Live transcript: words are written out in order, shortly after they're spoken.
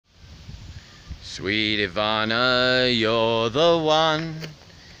Sweet Ivana, you're the one.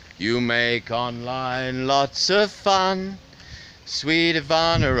 You make online lots of fun. Sweet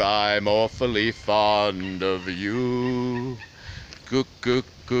Ivana, I'm awfully fond of you.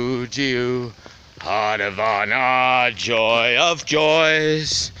 Goo-goo-goo-gee-oo. Heart Ivana, joy of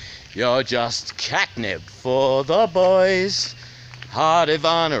joys. You're just catnip for the boys. Heart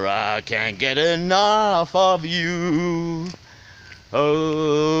Ivana, I can't get enough of you.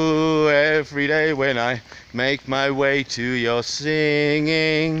 Oh, every day when I make my way to your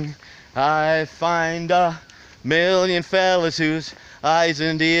singing, I find a million fellas whose eyes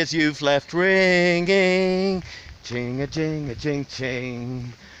and ears you've left ringing.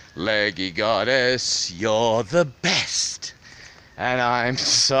 Ching-a-ching-a-ching-ching. Leggy goddess, you're the best, and I'm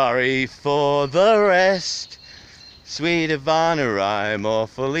sorry for the rest. Sweet Ivana, I'm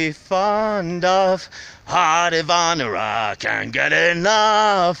awfully fond of. Heart Ivana, I can't get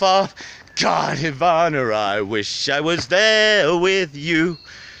enough of. God Ivana, I wish I was there with you.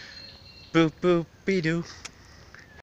 Boop boop be doo.